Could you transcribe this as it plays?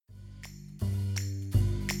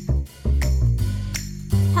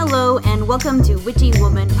Hello and welcome to Witchy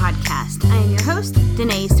Woman Podcast. I am your host,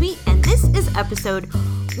 Danae Sweet, and this is episode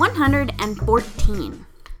 114.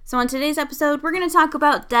 So on today's episode, we're going to talk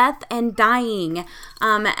about death and dying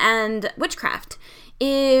and witchcraft.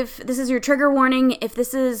 If this is your trigger warning, if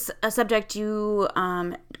this is a subject you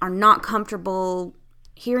are not comfortable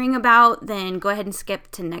hearing about, then go ahead and skip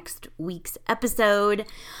to next week's episode.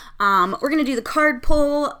 We're going to do the card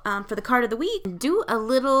pull for the card of the week and do a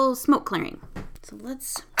little smoke clearing. So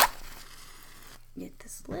let's get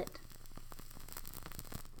this lit.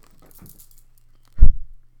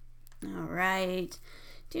 All right.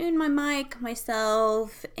 Doing my mic,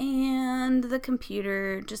 myself, and the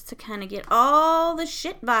computer just to kind of get all the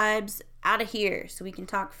shit vibes out of here so we can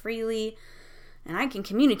talk freely and I can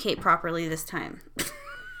communicate properly this time. I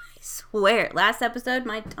swear, last episode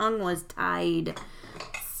my tongue was tied.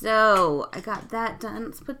 So I got that done.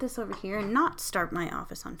 Let's put this over here and not start my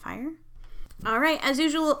office on fire. All right, as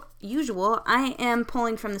usual, I am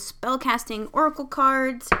pulling from the Spellcasting Oracle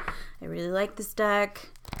cards. I really like this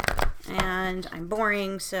deck, and I'm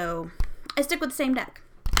boring, so I stick with the same deck.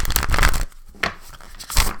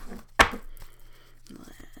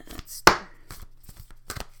 Let's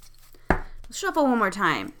shuffle one more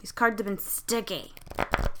time. These cards have been sticky.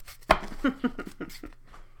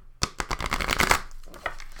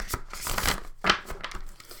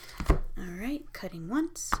 All right, cutting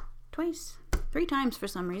once, twice, 3 times for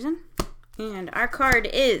some reason. And our card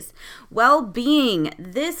is Well-Being.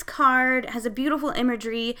 This card has a beautiful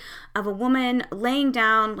imagery of a woman laying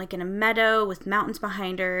down like in a meadow with mountains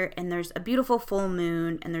behind her, and there's a beautiful full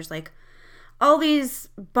moon, and there's like all these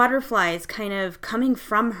butterflies kind of coming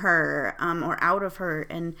from her or out of her,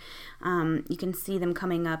 and you can see them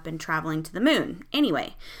coming up and traveling to the moon.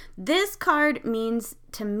 Anyway, this card means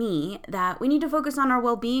to me that we need to focus on our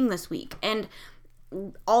well-being this week, and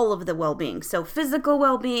all of the well-being. So physical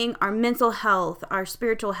well-being, our mental health, our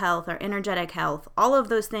spiritual health, our energetic health, all of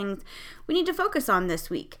those things we need to focus on this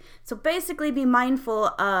week. So basically be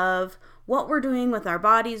mindful of what we're doing with our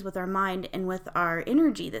bodies, with our mind, and with our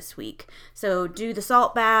energy this week. So do the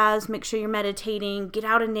salt baths, make sure you're meditating, get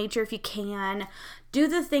out in nature if you can. Do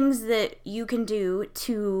the things that you can do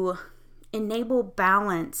to enable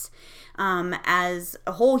balance as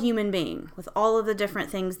a whole human being with all of the different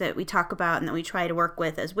things that we talk about and that we try to work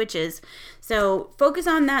with as witches. So focus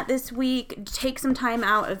on that this week. Take some time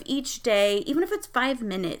out of each day, even if it's 5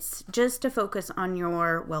 minutes, just to focus on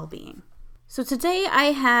your well-being. So today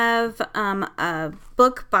I have a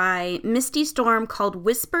book by Misty Storm called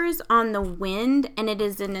Whispers on the Wind, and it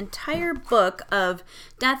is an entire book of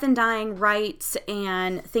death and dying rites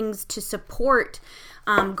and things to support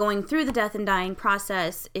going through the death and dying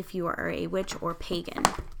process if you are a witch or pagan.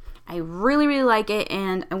 I really, really like it,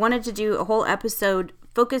 and I wanted to do a whole episode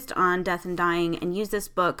focused on death and dying and use this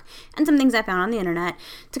book and some things I found on the internet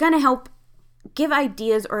to kind of help give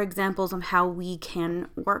ideas or examples of how we can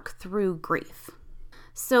work through grief.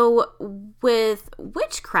 So with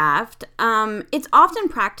witchcraft, it's often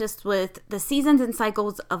practiced with the seasons and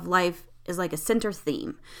cycles of life is like a center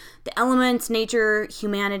theme. The elements, nature,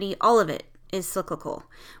 humanity, all of it is cyclical.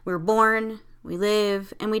 We're born, we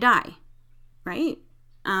live, and we die, right?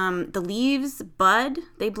 The leaves bud,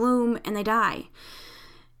 they bloom, and they die.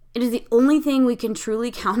 It is the only thing we can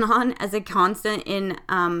truly count on as a constant in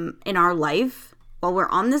our life while we're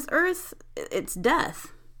on this earth. It's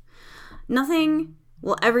death. Nothing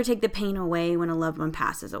will ever take the pain away when a loved one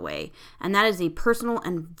passes away, and that is a personal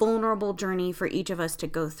and vulnerable journey for each of us to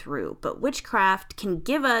go through. But witchcraft can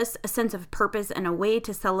give us a sense of purpose and a way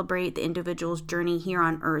to celebrate the individual's journey here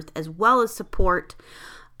on earth, as well as support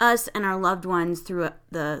us and our loved ones through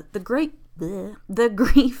the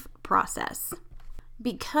grief process.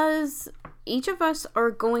 Because each of us are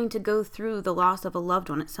going to go through the loss of a loved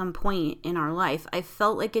one at some point in our life, I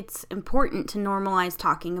felt like it's important to normalize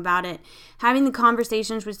talking about it, having the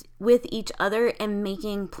conversations with each other, and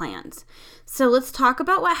making plans. So let's talk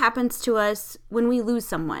about what happens to us when we lose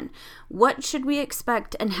someone. What should we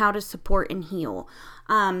expect and how to support and heal?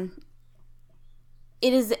 It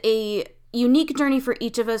is a unique journey for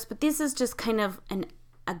each of us, but this is just kind of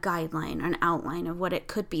a guideline, an outline of what it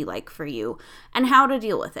could be like for you and how to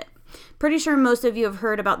deal with it. Pretty sure most of you have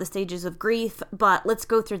heard about the stages of grief, but let's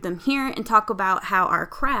go through them here and talk about how our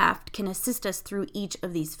craft can assist us through each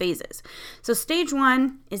of these phases. So stage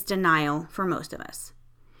 1 is denial for most of us.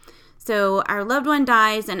 So our loved one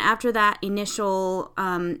dies, and after that initial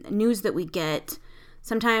news that we get,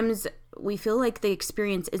 sometimes we feel like the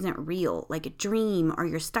experience isn't real, like a dream, or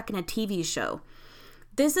you're stuck in a TV show.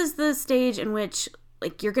 This is the stage in which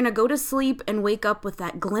like you're going to go to sleep and wake up with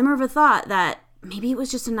that glimmer of a thought that maybe it was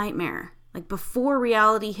just a nightmare. Like before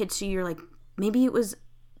reality hits you, you're like, maybe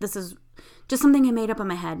this is just something I made up in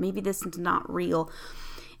my head. Maybe this is not real.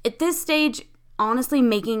 At this stage, honestly,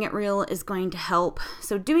 making it real is going to help.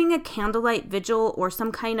 So doing a candlelight vigil or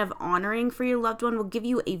some kind of honoring for your loved one will give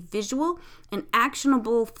you a visual and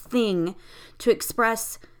actionable thing to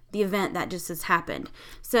express the event that just has happened.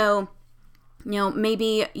 So,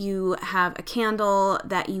 maybe you have a candle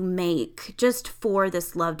that you make just for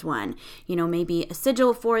this loved one. Maybe a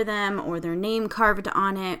sigil for them or their name carved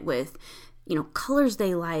on it with colors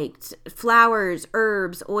they liked, flowers,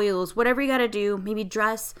 herbs, oils, whatever you got to do. Maybe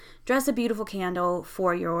dress a beautiful candle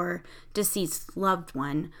for your deceased loved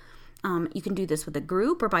one. You can do this with a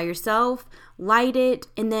group or by yourself. Light it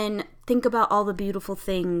and then think about all the beautiful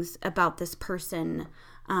things about this person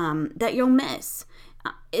that you'll miss.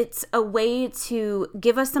 It's a way to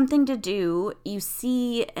give us something to do. You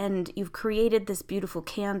see, and you've created this beautiful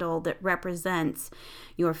candle that represents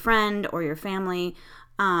your friend or your family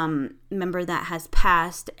member that has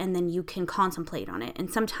passed, and then you can contemplate on it. And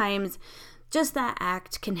sometimes just that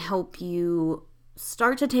act can help you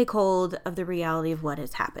start to take hold of the reality of what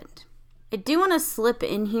has happened. I do want to slip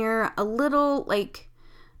in here a little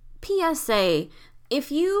PSA.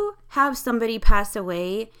 If you have somebody pass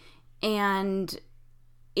away and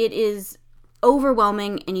it is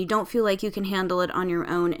overwhelming and you don't feel like you can handle it on your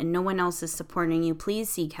own and no one else is supporting you, please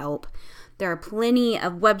seek help. There are plenty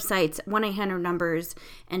of websites, 1-800 numbers,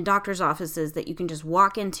 and doctor's offices that you can just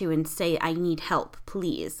walk into and say, I need help,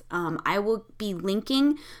 please. I will be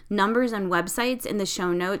linking numbers and websites in the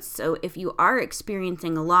show notes. So if you are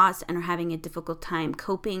experiencing a loss and are having a difficult time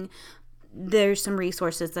coping, there's some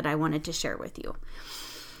resources that I wanted to share with you.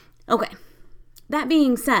 Okay, that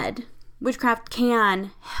being said, witchcraft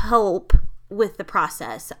can help with the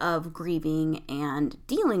process of grieving and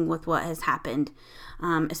dealing with what has happened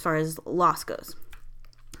as far as loss goes.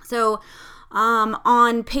 So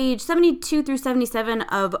on page 72 through 77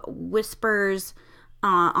 of Whispers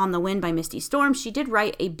on the Wind by Misty Storm, she did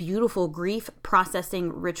write a beautiful grief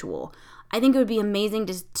processing ritual. I think it would be amazing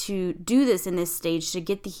to do this in this stage to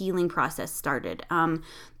get the healing process started.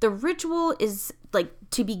 The ritual is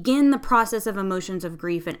to begin the process of emotions of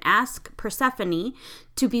grief and ask Persephone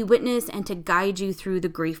to be witness and to guide you through the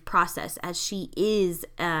grief process, as she is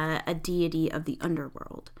a deity of the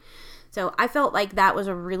underworld. So I felt like that was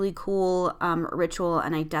a really cool ritual,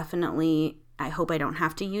 and I hope I don't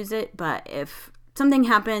have to use it, but if something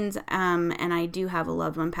happens and I do have a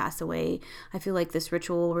loved one pass away, I feel like this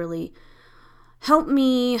ritual will really help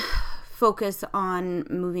me focus on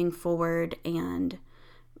moving forward and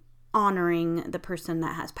honoring the person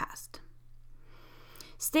that has passed.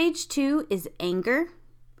 Stage 2 is anger.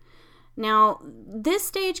 Now, this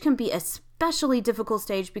stage can be a especially difficult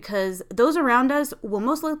stage because those around us will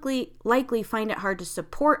most likely find it hard to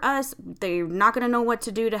support us. They're not going to know what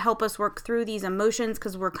to do to help us work through these emotions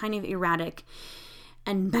because we're kind of erratic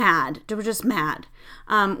and mad. We're just mad.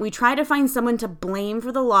 We try to find someone to blame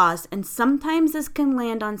for the loss, and sometimes this can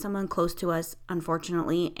land on someone close to us,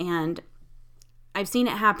 unfortunately, and I've seen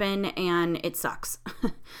it happen, and it sucks.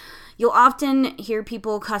 You'll often hear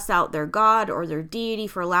people cuss out their God or their deity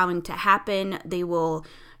for allowing it to happen. They will,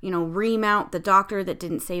 ream out the doctor that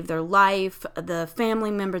didn't save their life, the family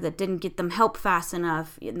member that didn't get them help fast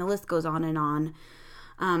enough, and the list goes on and on.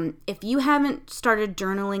 If you haven't started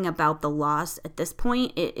journaling about the loss at this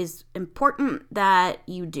point, it is important that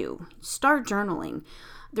you do. Start journaling.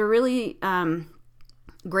 They're really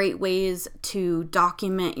great ways to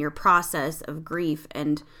document your process of grief,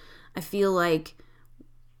 and I feel like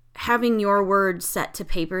having your words set to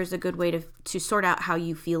paper is a good way to sort out how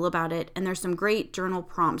you feel about it. And there's some great journal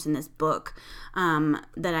prompts in this book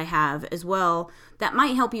that I have as well that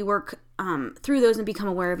might help you work through those and become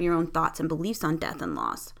aware of your own thoughts and beliefs on death and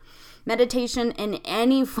loss. Meditation in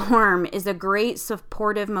any form is a great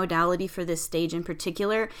supportive modality for this stage in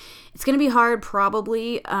particular. It's going to be hard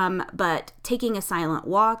probably, but taking a silent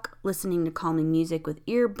walk, listening to calming music with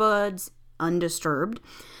earbuds, undisturbed,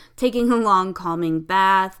 taking a long calming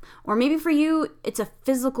bath, or maybe for you, it's a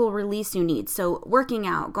physical release you need. So working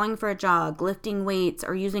out, going for a jog, lifting weights,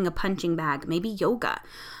 or using a punching bag, maybe yoga,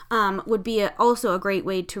 would be also a great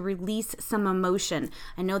way to release some emotion.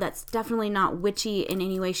 I know that's definitely not witchy in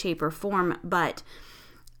any way, shape, or form, but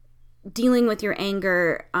dealing with your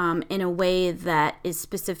anger in a way that is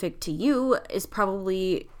specific to you is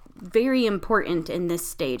probably very important in this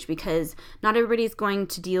stage because not everybody's going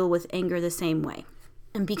to deal with anger the same way.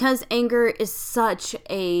 And because anger is such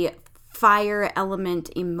a fire element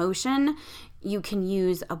emotion, You can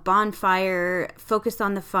use a bonfire, focus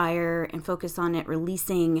on the fire and focus on it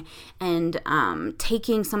releasing and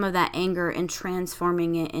taking some of that anger and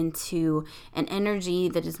transforming it into an energy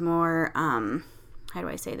that is more, how do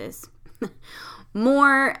I say this?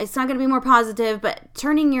 More, it's not going to be more positive, but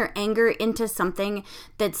turning your anger into something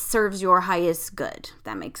that serves your highest good, if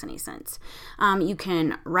that makes any sense. You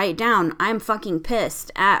can write down, I'm fucking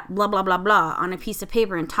pissed at blah, blah, blah, blah on a piece of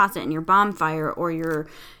paper and toss it in your bonfire or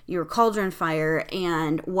your cauldron fire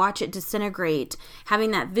and watch it disintegrate.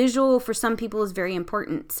 Having that visual for some people is very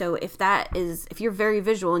important. So if you're very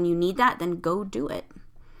visual and you need that, then go do it.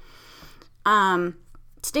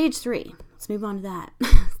 Stage 3. Let's move on to that.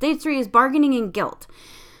 Stage 3 is bargaining and guilt.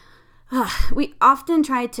 We often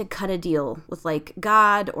try to cut a deal with like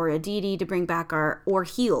God or a deity to bring back or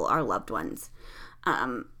heal our loved ones.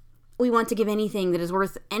 We want to give anything that is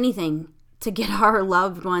worth anything to get our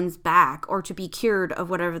loved ones back or to be cured of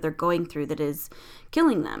whatever they're going through that is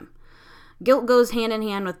killing them. Guilt goes hand in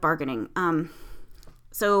hand with bargaining.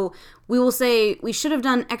 So we will say we should have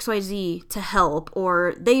done XYZ to help,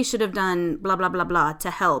 or they should have done blah, blah, blah, blah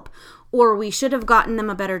to help, or we should have gotten them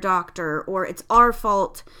a better doctor, or it's our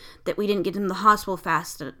fault that we didn't get them to the hospital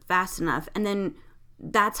fast enough. And then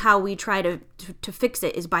that's how we try to fix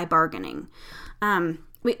it, is by bargaining.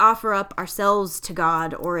 We offer up ourselves to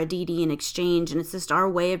God or a deity in exchange, and it's just our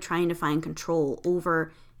way of trying to find control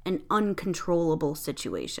over an uncontrollable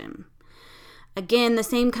situation. Again, the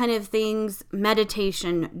same kind of things,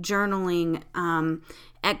 meditation, journaling,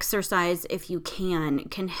 exercise, if you can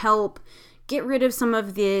help get rid of some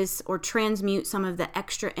of this or transmute some of the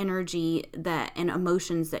extra energy and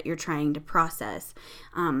emotions that you're trying to process.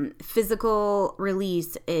 Physical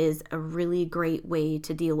release is a really great way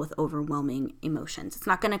to deal with overwhelming emotions. It's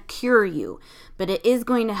not going to cure you, but it is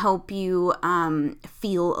going to help you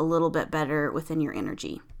feel a little bit better within your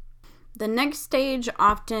energy. The next stage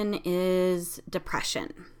often is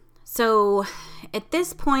depression. So at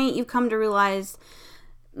this point, you've come to realize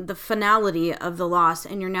the finality of the loss,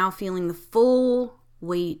 and you're now feeling the full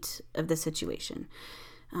weight of the situation.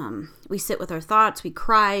 We sit with our thoughts, we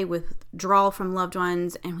cry, withdraw from loved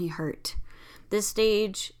ones, and we hurt. This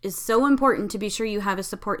stage is so important to be sure you have a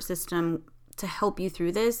support system to help you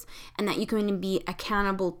through this and that you can be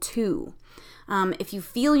accountable to. If you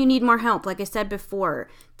feel you need more help, like I said before,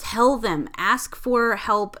 tell them, ask for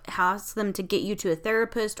help, ask them to get you to a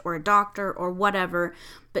therapist or a doctor or whatever,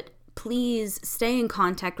 but please stay in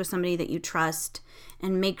contact with somebody that you trust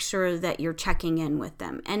and make sure that you're checking in with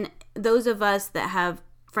them. And those of us that have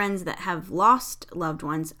friends that have lost loved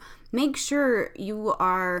ones, make sure you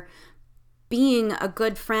are being a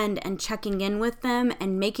good friend and checking in with them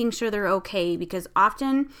and making sure they're okay, because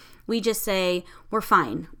often we just say, we're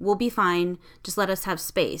fine, we'll be fine, just let us have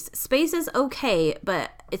space. Space is okay,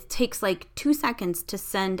 but it takes like 2 seconds to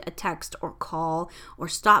send a text or call or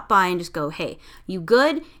stop by and just go, hey, you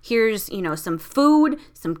good? Here's, some food,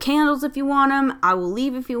 some candles if you want them. I will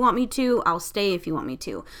leave if you want me to. I'll stay if you want me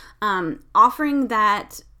to. Offering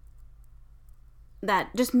that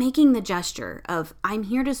just making the gesture of, I'm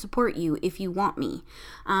here to support you if you want me,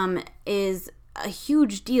 is a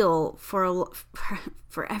huge deal for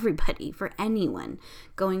everybody, for anyone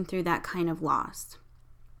going through that kind of loss.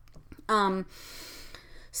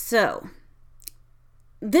 So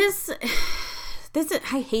this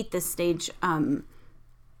I hate this stage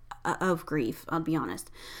of grief, I'll be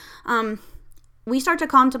honest. We start to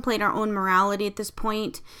contemplate our own morality at this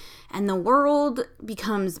point, and the world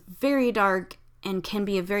becomes very dark and can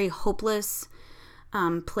be a very hopeless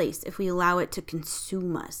place if we allow it to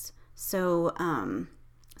consume us. So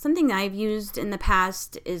something that I've used in the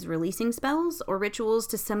past is releasing spells or rituals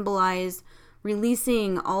to symbolize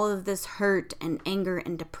releasing all of this hurt and anger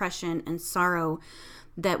and depression and sorrow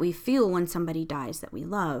that we feel when somebody dies that we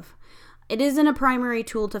love. It isn't a primary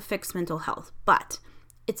tool to fix mental health, but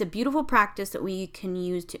it's a beautiful practice that we can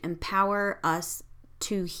use to empower us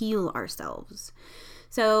to heal ourselves.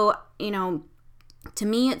 So, to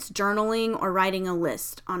me, it's journaling or writing a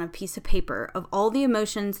list on a piece of paper of all the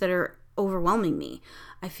emotions that are overwhelming me.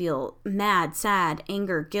 I feel mad, sad,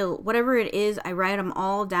 anger, guilt, whatever it is, I write them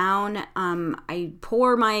all down. I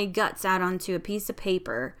pour my guts out onto a piece of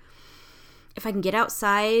paper. If I can get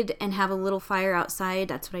outside and have a little fire outside,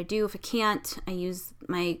 that's what I do. If I can't, I use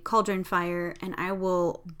my cauldron fire and I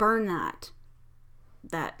will burn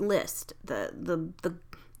that list,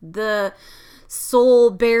 the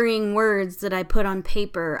soul-bearing words that I put on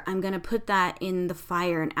paper. I'm going to put that in the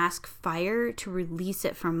fire and ask fire to release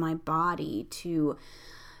it from my body, to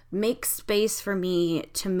make space for me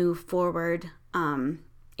to move forward in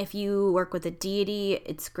If you work with a deity,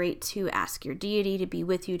 it's great to ask your deity to be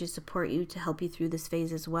with you, to support you, to help you through this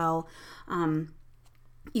phase as well.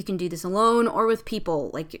 You can do this alone or with people,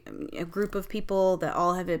 like a group of people that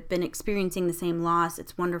all have been experiencing the same loss.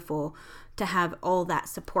 It's wonderful to have all that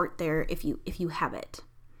support there if you have it.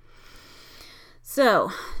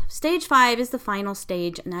 So, stage 5 is the final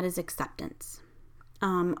stage, and that is acceptance.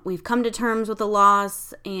 We've come to terms with the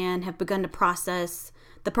loss and have begun to process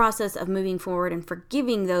of moving forward and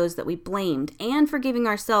forgiving those that we blamed, and forgiving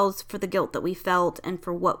ourselves for the guilt that we felt and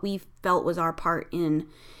for what we felt was our part in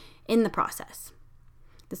the process.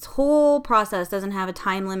 This whole process doesn't have a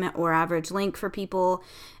time limit or average length for people,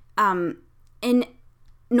 and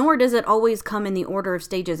nor does it always come in the order of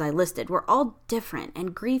stages I listed. We're all different,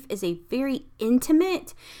 and grief is a very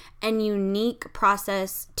intimate and unique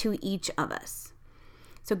process to each of us.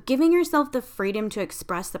 So giving yourself the freedom to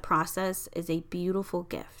express the process is a beautiful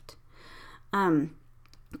gift.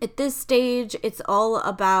 At this stage, it's all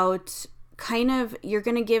about you're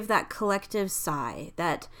going to give that collective sigh,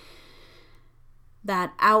 that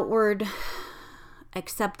outward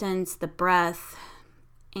acceptance, the breath,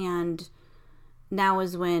 and now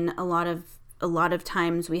is when a lot of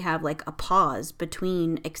times we have like a pause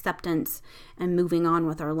between acceptance and moving on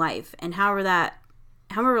with our life. And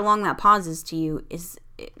however long that pause is to you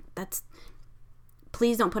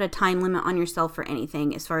please don't put a time limit on yourself for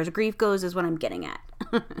anything as far as grief goes, is what I'm getting at.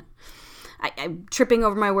 I'm tripping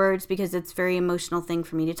over my words because it's a very emotional thing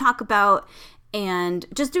for me to talk about. And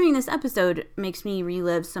just doing this episode makes me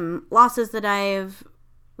relive some losses that I've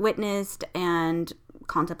witnessed and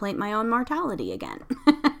contemplate my own mortality again.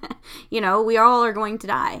 We all are going to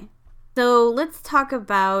die. So let's talk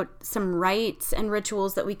about some rites and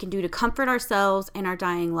rituals that we can do to comfort ourselves and our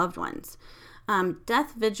dying loved ones.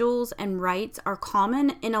 Death vigils and rites are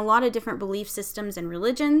common in a lot of different belief systems and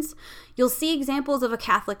religions. You'll see examples of a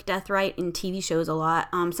Catholic death rite in TV shows a lot.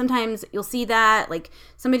 Sometimes you'll see that, like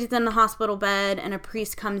somebody's in the hospital bed and a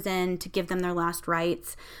priest comes in to give them their last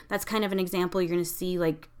rites. That's kind of an example you're going to see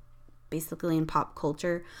like basically in pop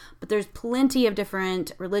culture. But there's plenty of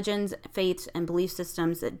different religions, faiths, and belief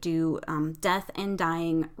systems that do death and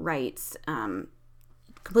dying rites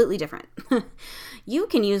completely different. You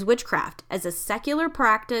can use witchcraft as a secular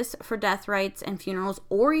practice for death rites and funerals,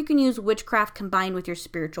 or you can use witchcraft combined with your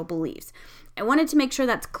spiritual beliefs. I wanted to make sure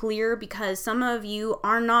that's clear because some of you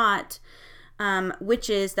are not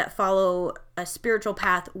witches that follow a spiritual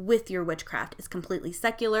path with your witchcraft. It's completely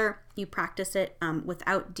secular. You practice it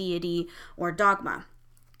without deity or dogma.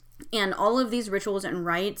 And all of these rituals and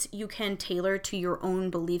rites you can tailor to your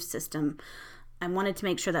own belief system. I wanted to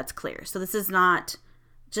make sure that's clear. So this is not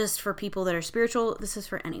just for people that are spiritual. This is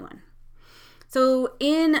for anyone. So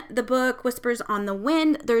in the book Whispers on the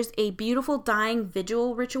Wind, there's a beautiful dying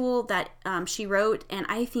vigil ritual that she wrote, and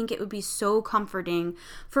I think it would be so comforting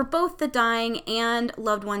for both the dying and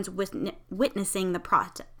loved ones witnessing the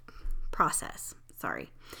process.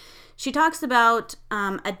 She talks about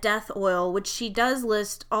a death oil, which she does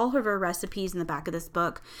list all of her recipes in the back of this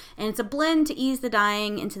book, and it's a blend to ease the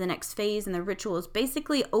dying into the next phase, and the ritual is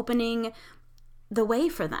basically opening the way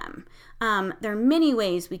for them. There are many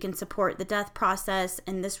ways we can support the death process,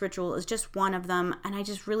 and this ritual is just one of them, and I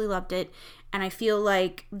just really loved it, and I feel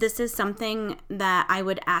like this is something that I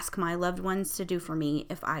would ask my loved ones to do for me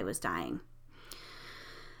if I was dying.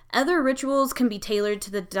 Other rituals can be tailored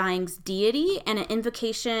to the dying's deity, and an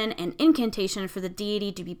invocation and incantation for the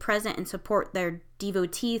deity to be present and support their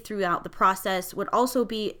devotee throughout the process would also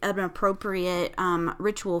be an appropriate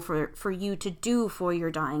ritual for you to do for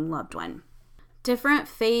your dying loved one. Different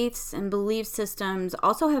faiths and belief systems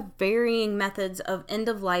also have varying methods of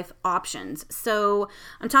end-of-life options. So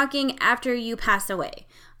I'm talking after you pass away.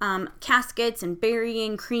 Caskets and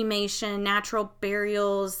burying, cremation, natural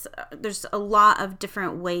burials. There's a lot of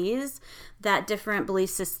different ways that different belief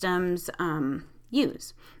systems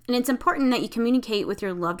use. And it's important that you communicate with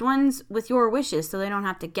your loved ones with your wishes so they don't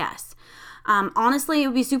have to guess. Honestly, it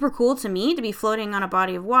would be super cool to me to be floating on a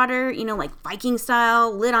body of water, like Viking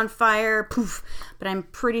style, lit on fire, poof. But I'm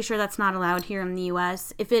pretty sure that's not allowed here in the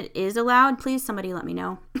US. If it is allowed, please somebody let me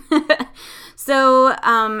know. So,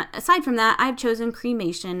 aside from that, I've chosen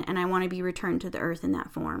cremation, and I want to be returned to the earth in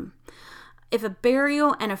that form. If a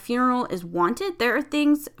burial and a funeral is wanted, there are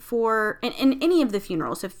things for, in any of the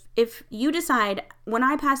funerals, if you decide, when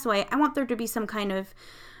I pass away, I want there to be some kind of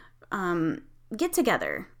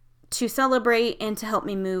get-together to celebrate and to help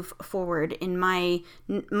me move forward in my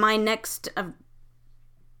next,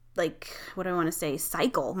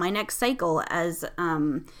 cycle. My next cycle as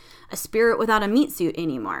a spirit without a meat suit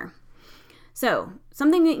anymore. So,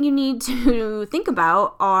 something that you need to think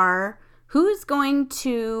about are who's going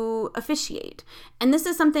to officiate? And this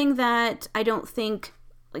is something that I don't think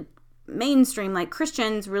like mainstream, like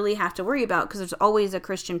Christians really have to worry about, because there's always a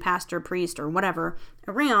Christian pastor, priest, or whatever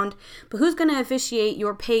around. But who's going to officiate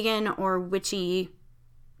your pagan or witchy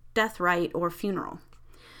death rite or funeral?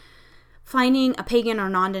 Finding a pagan or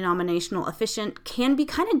non-denominational officiant can be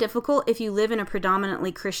kind of difficult if you live in a predominantly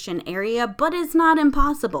Christian area, but it's not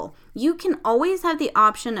impossible. You can always have the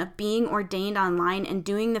option of being ordained online and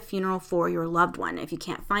doing the funeral for your loved one if you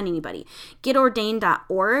can't find anybody.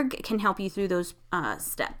 GetOrdained.org can help you through those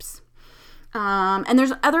steps. And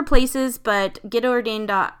there's other places, but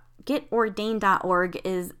GetOrdained.org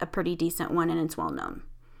is a pretty decent one, and it's well known.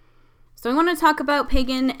 So I want to talk about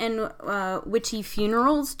pagan and witchy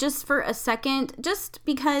funerals just for a second, just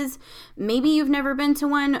because maybe you've never been to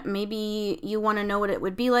one. Maybe you want to know what it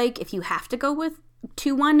would be like if you have to go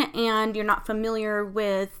to one and you're not familiar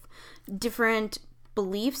with different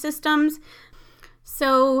belief systems.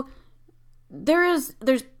 So there's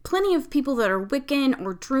plenty of people that are Wiccan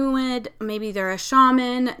or Druid. Maybe they're a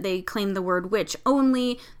shaman. They claim the word witch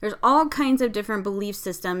only. There's all kinds of different belief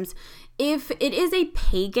systems. If it is a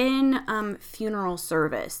pagan funeral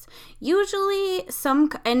service, usually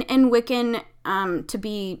and Wiccan, to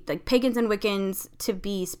be like pagans and Wiccans to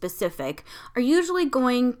be specific, are usually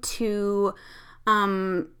going to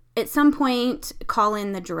at some point call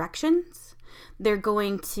in the directions. They're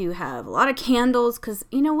going to have a lot of candles, because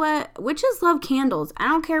you know what? Witches love candles. I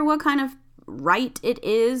don't care what kind of rite it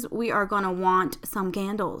is. We are going to want some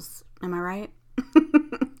candles. Am I right?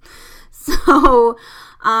 So,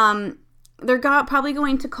 they're probably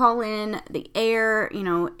going to call in the air,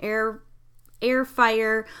 air,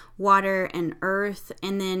 fire, water, and earth.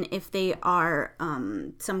 And then if they are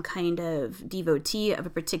some kind of devotee of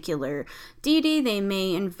a particular deity, they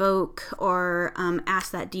may invoke or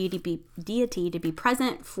ask that deity to be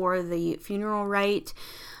present for the funeral rite.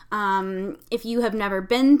 If you have never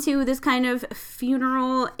been to this kind of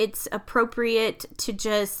funeral, it's appropriate to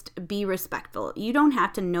just be respectful. You don't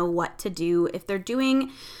have to know what to do. If they're doing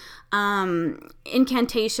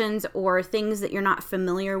incantations or things that you're not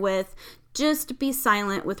familiar with, just be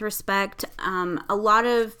silent with respect. A lot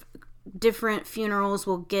of different funerals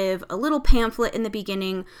will give a little pamphlet in the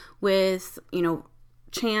beginning with,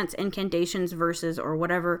 chants, incantations, verses, or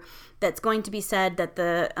whatever that's going to be said that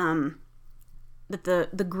the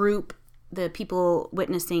group, the people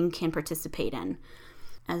witnessing, can participate in.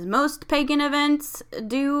 As most pagan events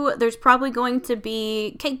do, there's probably going to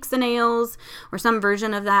be cakes and ales or some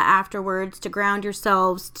version of that afterwards to ground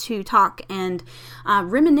yourselves, to talk and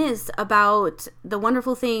reminisce about the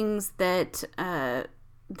wonderful things that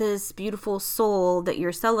this beautiful soul that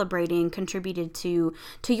you're celebrating contributed to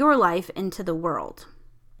your life and to the world.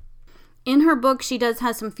 In her book, she does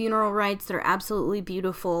have some funeral rites that are absolutely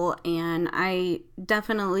beautiful, and I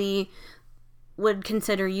definitely would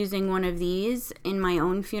consider using one of these in my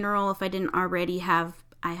own funeral if I didn't already have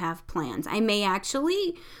plans. I may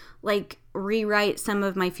actually rewrite some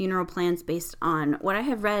of my funeral plans based on what I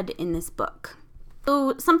have read in this book.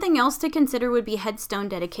 So something else to consider would be headstone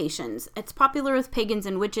dedications. It's popular with pagans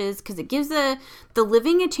and witches because it gives the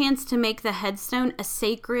living a chance to make the headstone a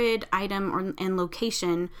sacred item and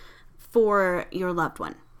location for your loved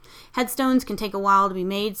one. Headstones can take a while to be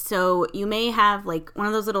made, so you may have one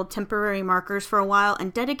of those little temporary markers for a while,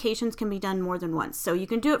 and dedications can be done more than once. So you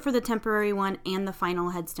can do it for the temporary one and the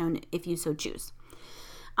final headstone if you so choose.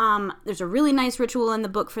 There's a really nice ritual in the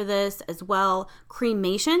book for this as well.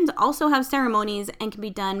 Cremations also have ceremonies and can be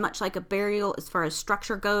done much like a burial as far as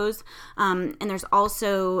structure goes. And there's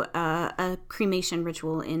also a cremation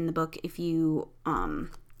ritual in the book. If you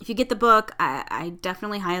get the book, I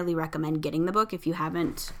definitely highly recommend getting the book if you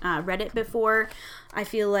haven't read it before. I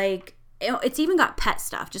feel like it's even got pet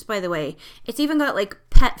stuff, just by the way. It's even got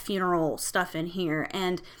pet funeral stuff in here.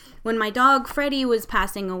 And when my dog Freddie was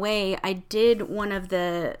passing away, I did one of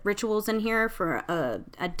the rituals in here for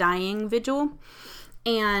a dying vigil.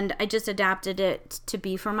 And I just adapted it to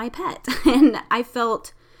be for my pet. And I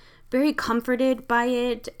felt very comforted by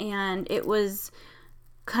it. And it was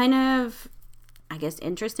kind of, I guess,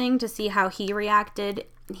 interesting to see how he reacted.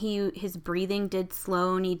 His breathing did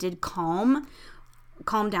slow, and he did calm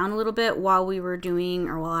down a little bit while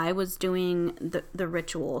I was doing the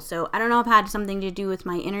ritual. So I don't know if it had something to do with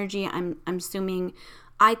my energy. I'm assuming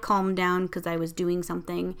I calmed down because I was doing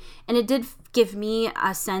something, and it did give me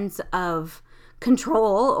a sense of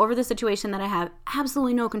control over the situation that I have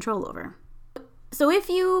absolutely no control over. So if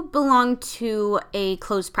you belong to a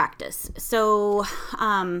closed practice, so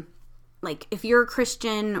like if you're a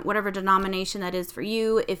Christian, whatever denomination that is for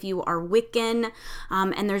you, if you are Wiccan,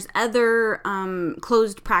 and there's other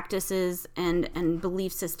closed practices and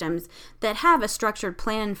belief systems that have a structured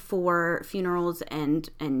plan for funerals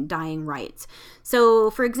and dying rites.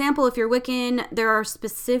 So, for example, if you're Wiccan, there are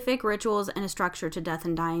specific rituals and a structure to death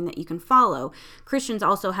and dying that you can follow. Christians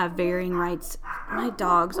also have varying rites. My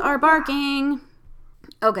dogs are barking.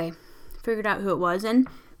 Okay, figured out who it was, and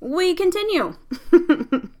we continue.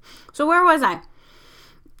 So where was I?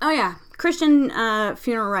 Oh yeah, Christian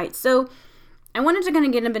funeral rites. So I wanted to kind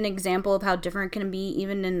of give an example of how different it can be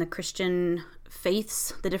even in the Christian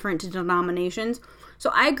faiths, the different denominations. So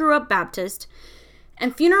I grew up Baptist,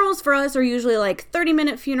 and funerals for us are usually like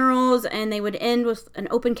 30-minute funerals, and they would end with an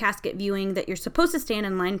open casket viewing that you're supposed to stand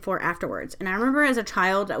in line for afterwards. And I remember as a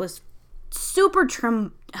child that was super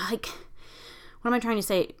traumatizing.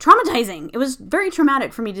 It was very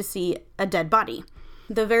traumatic for me to see a dead body.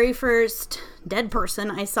 The very first dead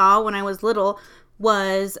person I saw when I was little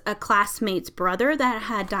was a classmate's brother that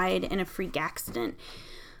had died in a freak accident.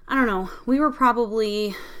 I don't know. We were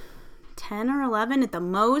probably 10 or 11 at the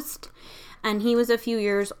most, and he was a few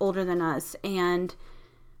years older than us, and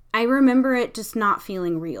I remember it just not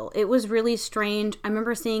feeling real. It was really strange. I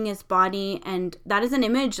remember seeing his body, and that is an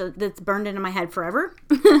image that's burned into my head forever.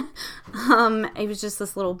 It was just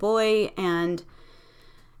this little boy, and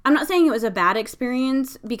I'm not saying it was a bad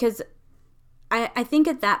experience, because I think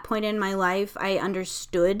at that point in my life, I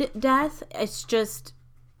understood death. It's just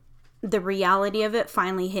the reality of it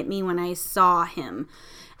finally hit me when I saw him.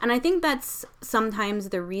 And I think that's sometimes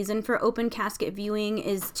the reason for open casket viewing,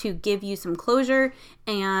 is to give you some closure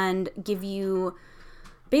and give you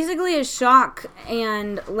basically a shock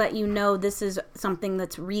and let you know this is something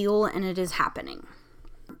that's real and it is happening.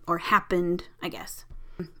 Or happened, I guess.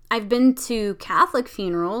 I've been to Catholic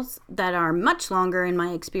funerals that are much longer in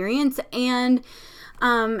my experience, and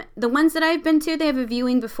the ones that I've been to, they have a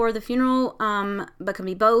viewing before the funeral, but can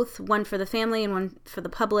be both, one for the family and one for the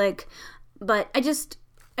public. But I just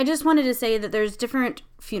wanted to say that there's different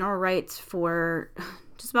funeral rites for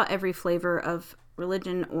just about every flavor of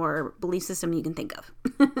religion or belief system you can think of.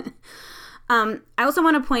 I also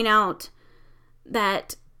want to point out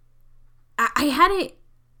that I had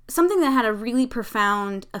something that had a really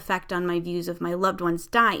profound effect on my views of my loved ones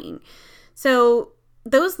dying. So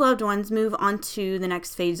those loved ones move on to the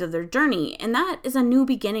next phase of their journey, and that is a new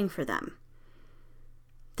beginning for them.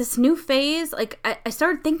 This new phase, like, I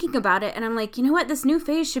started thinking about it, and I'm like, you know what? This new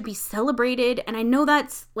phase should be celebrated, and I know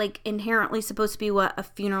that's, like, inherently supposed to be what a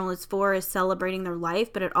funeral is for, is celebrating their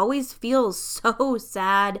life, but it always feels so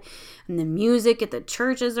sad, and the music at the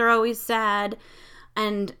churches are always sad,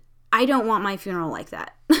 and I don't want my funeral like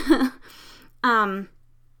that.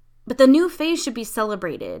 But the new phase should be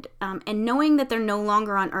celebrated, and knowing that they're no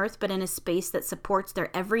longer on earth, but in a space that supports their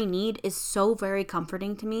every need is so very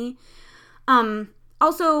comforting to me.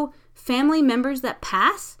 Also, family members that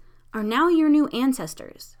pass are now your new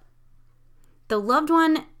ancestors. The loved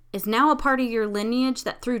one is now a part of your lineage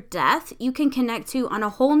that through death you can connect to on a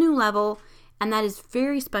whole new level, and that is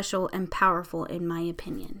very special and powerful in my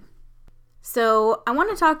opinion. So I want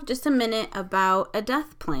to talk just a minute about a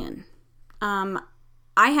death plan.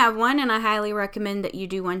 I have one, and I highly recommend that you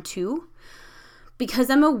do one too. Because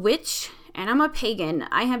I'm a witch and I'm a pagan,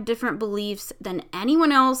 I have different beliefs than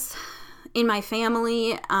anyone else in my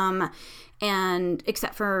family, and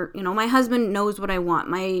except for, my husband knows what I want.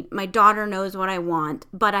 My daughter knows what I want,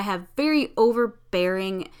 but I have very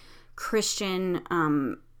overbearing Christian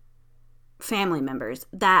family members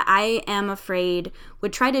that I am afraid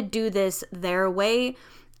would try to do this their way.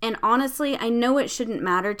 And honestly, I know it shouldn't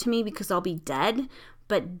matter to me because I'll be dead,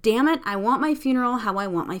 but damn it, I want my funeral how I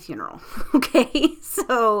want my funeral. Okay?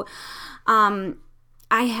 So,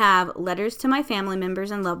 I have letters to my family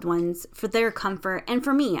members and loved ones for their comfort and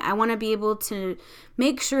for me. I want to be able to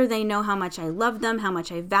make sure they know how much I love them, how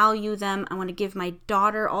much I value them. I want to give my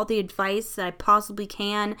daughter all the advice that I possibly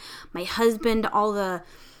can, my husband all the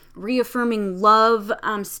reaffirming love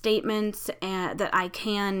statements that I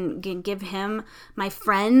can give him. My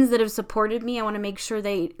friends that have supported me, I want to make sure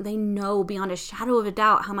they know beyond a shadow of a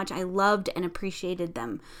doubt how much I loved and appreciated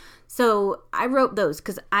them. So I wrote those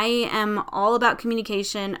because I am all about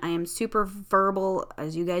communication. I am super verbal,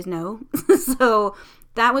 as you guys know. So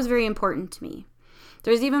that was very important to me.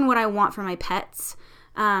 There's even what I want for my pets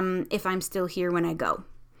if I'm still here when I go.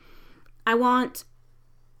 I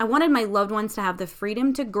wanted my loved ones to have the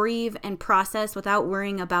freedom to grieve and process without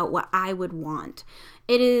worrying about what I would want.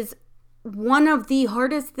 It is one of the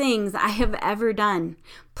hardest things I have ever done.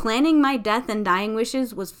 Planning my death and dying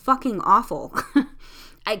wishes was fucking awful.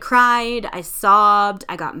 I cried, I sobbed,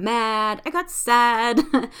 I got mad, I got sad,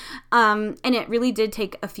 and it really did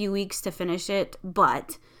take a few weeks to finish it,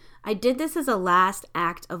 but I did this as a last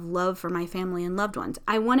act of love for my family and loved ones.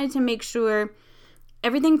 I wanted to make sure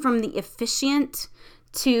everything from the officiant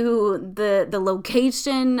to the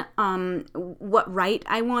location, what rite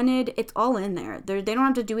I wanted, it's all in there. They don't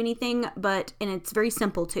have to do anything, and it's very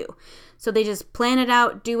simple too. So they just plan it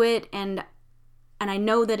out, do it, and I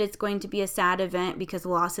know that it's going to be a sad event because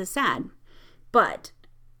loss is sad. But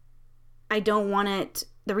I don't want it.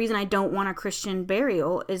 The reason I don't want a Christian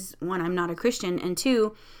burial is, one, I'm not a Christian, and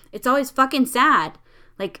two, it's always fucking sad.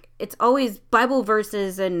 Like, it's always Bible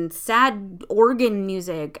verses and sad organ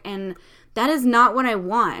music, and that is not what I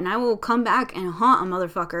want. And I will come back and haunt a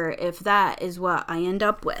motherfucker if that is what I end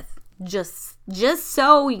up with. Just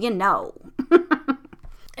so you know.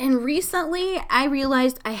 And recently, I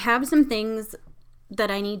realized I have some things that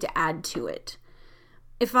I need to add to it.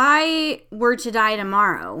 If I were to die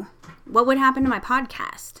tomorrow, what would happen to my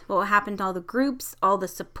podcast? What would happen to all the groups, all the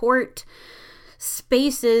support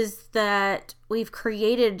spaces that we've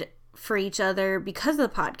created for each other because of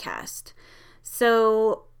the podcast?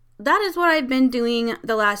 So that is what I've been doing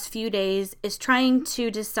the last few days, is trying to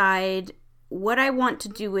decide what I want to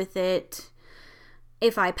do with it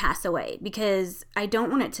if I pass away, because I don't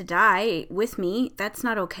want it to die with me. That's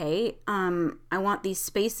not okay. I want these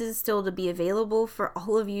spaces still to be available for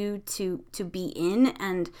all of you to be in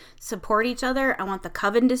and support each other. I want the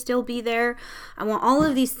coven to still be there. I want all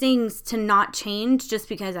of these things to not change just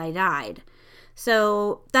because I died.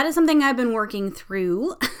 So that is something I've been working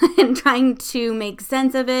through and trying to make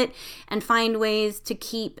sense of it and find ways to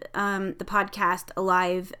keep the podcast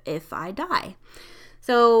alive if I die.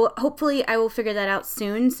 So hopefully I will figure that out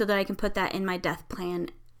soon so that I can put that in my death plan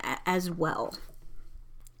as well.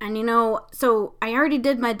 And so I already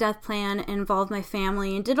did my death plan, involved my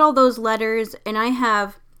family, and did all those letters, and I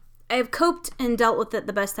have coped and dealt with it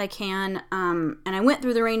the best I can, and I went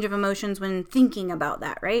through the range of emotions when thinking about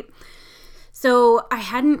that, right? So I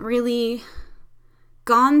hadn't really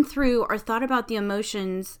gone through or thought about the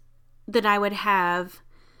emotions that I would have,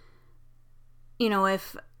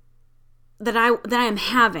 if that I am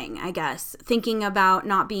having, I guess, thinking about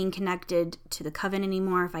not being connected to the coven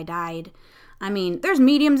anymore if I died. I mean, there's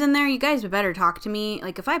mediums in there. You guys better talk to me.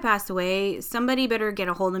 Like, if I pass away, somebody better get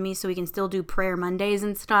a hold of me so we can still do prayer Mondays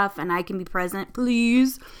and stuff, and I can be present,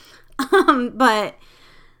 please. But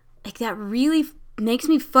like, that really makes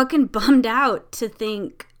me fucking bummed out to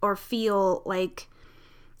think or feel like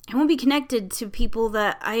I won't be connected to people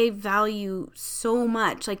that I value so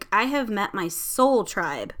much. Like, I have met my soul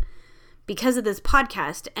tribe because of this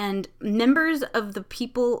podcast, and members of the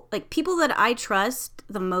people that I trust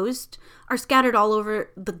the most are scattered all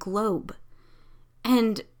over the globe.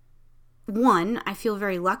 And one, I feel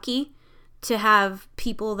very lucky to have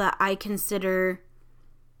people that I consider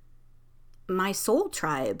my soul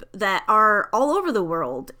tribe that are all over the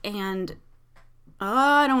world. And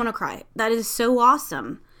I don't want to cry. That is so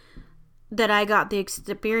awesome that I got the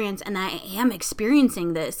experience and I am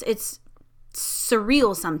experiencing this. It's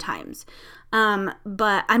surreal sometimes,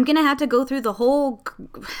 but I'm gonna have to go through the whole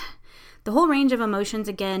range of emotions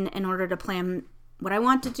again in order to plan what I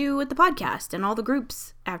want to do with the podcast and all the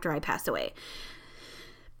groups after I pass away,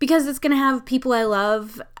 because it's gonna have people I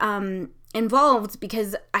love involved,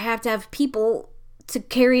 because I have to have people to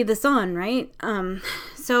carry this on, right?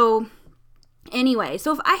 So anyway,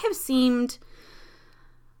 so if I have seemed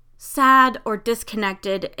sad or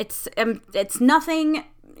disconnected, it's nothing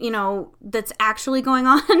that's actually going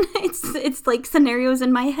on. It's like scenarios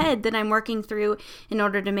in my head that I'm working through in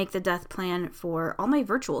order to make the death plan for all my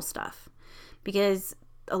virtual stuff, because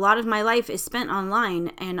a lot of my life is spent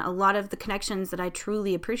online and a lot of the connections that I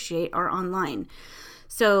truly appreciate are online.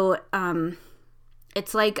 So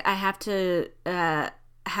it's like I have to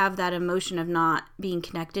have that emotion of not being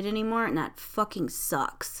connected anymore, and that fucking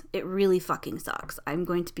sucks. It really fucking sucks. I'm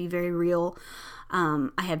going to be very real. I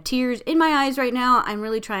have tears in my eyes right now. I'm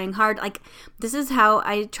really trying hard. Like, this is how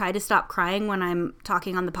I try to stop crying when I'm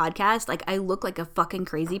talking on the podcast. Like, I look like a fucking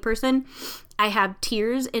crazy person. I have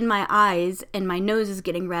tears in my eyes and my nose is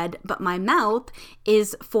getting red, but my mouth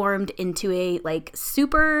is formed into a like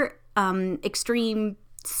super extreme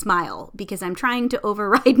smile because I'm trying to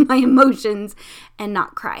override my emotions and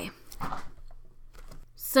not cry.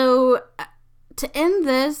 So to end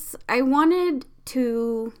this, I wanted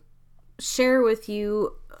to share with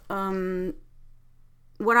you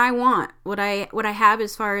what I want, what I have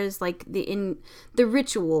as far as like the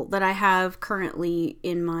ritual that I have currently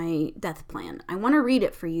in my death plan. I want to read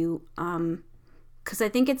it for you because I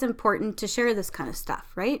think it's important to share this kind of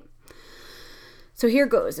stuff, right? So here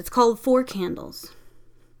goes. It's called 4 Candles.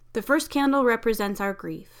 The first candle represents our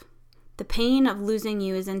grief. The pain of losing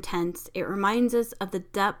you is intense. It reminds us of the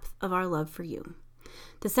depth of our love for you.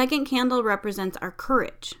 The second candle represents our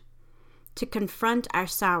courage to confront our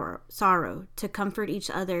sorrow, to comfort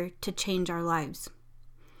each other, to change our lives.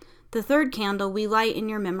 The third candle we light in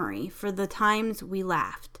your memory for the times we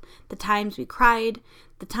laughed, the times we cried,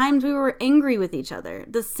 the times we were angry with each other,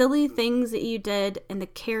 the silly things that you did, and the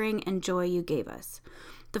caring and joy you gave us.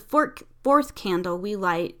 The fourth candle we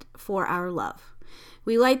light for our love.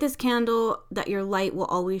 We light this candle that your light will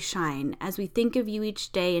always shine. As we think of you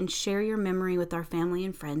each day and share your memory with our family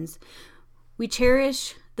and friends, we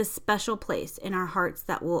cherish the special place in our hearts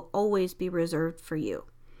that will always be reserved for you.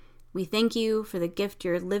 We thank you for the gift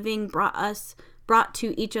your living brought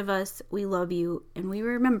to each of us. We love you and we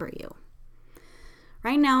remember you.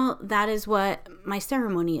 Right now, that is what my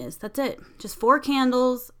ceremony is. That's it. Just 4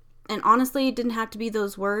 candles. And honestly, it didn't have to be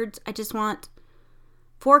those words. I just want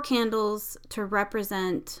 4 candles to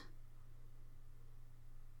represent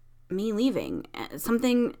me leaving.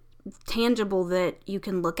 Something tangible that you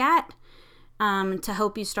can look at to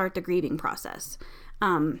help you start the grieving process.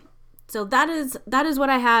 So that is what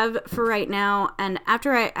I have for right now. And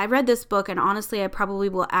after I read this book, and honestly, I probably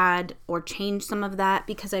will add or change some of that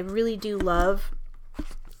because I really do love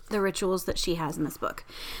the rituals that she has in this book.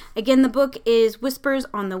 Again, the book is Whispers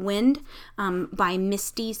on the Wind by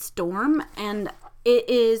Misty Storm. And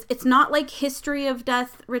it's not like history of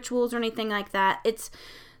death rituals or anything like that. It's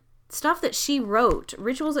stuff that she wrote,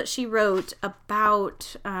 rituals that she wrote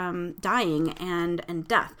about dying and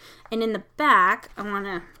death. And in the back, I want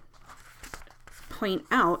to point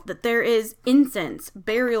out that there is incense,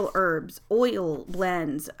 burial herbs, oil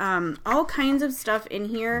blends, all kinds of stuff in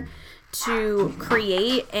here to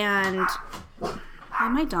create, and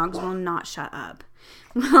my dogs will not shut up.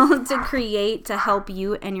 Well, to create to help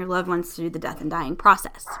you and your loved ones through the death and dying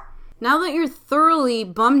process. Now that you're thoroughly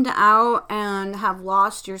bummed out and have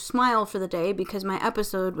lost your smile for the day because my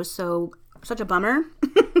episode was such a bummer,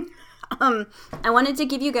 I wanted to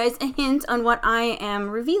give you guys a hint on what I am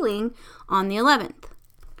revealing on the 11th.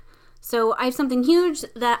 So I have something huge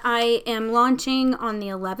that I am launching on the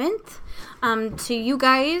 11th to you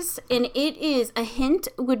guys, and it is, a hint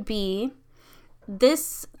would be,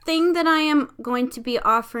 this thing that I am going to be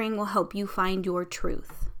offering will help you find your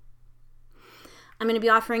truth. I'm going to be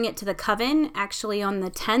offering it to the Coven actually on the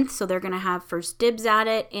 10th, so they're going to have first dibs at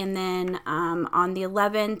it, and then on the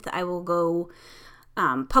 11th I will go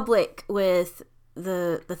public with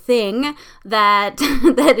the thing that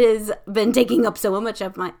has been taking up so much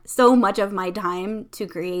of my time to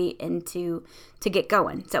create and to get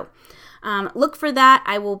going. So look for that.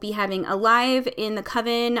 I will be having a live in the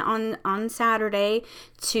Coven on Saturday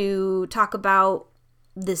to talk about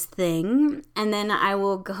this thing, and then I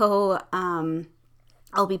will go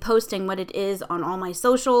I'll be posting what it is on all my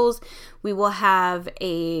socials. We will have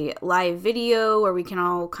a live video where we can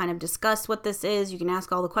all kind of discuss what this is. You can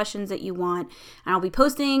ask all the questions that you want. And I'll be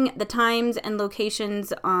posting the times and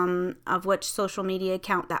locations of which social media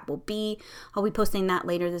account that will be. I'll be posting that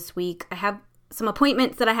later this week. I have some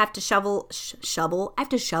appointments that I have to shuffle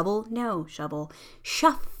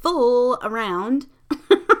around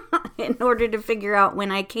in order to figure out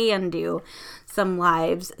when I can do some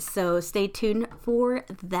lives. So stay tuned for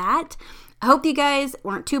that. I hope you guys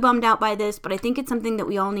weren't too bummed out by this, but I think it's something that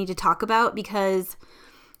we all need to talk about because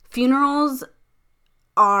funerals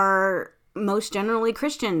are most generally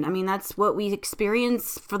Christian. I mean, that's what we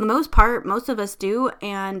experience for the most part. Most of us do.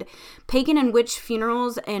 And pagan and witch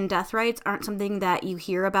funerals and death rites aren't something that you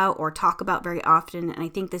hear about or talk about very often. And I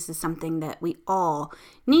think this is something that we all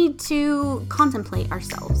need to contemplate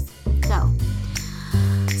ourselves. So,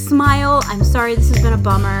 smile. I'm sorry this has been a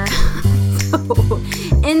bummer. So,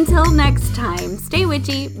 until next time, stay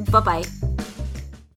witchy. Bye-bye.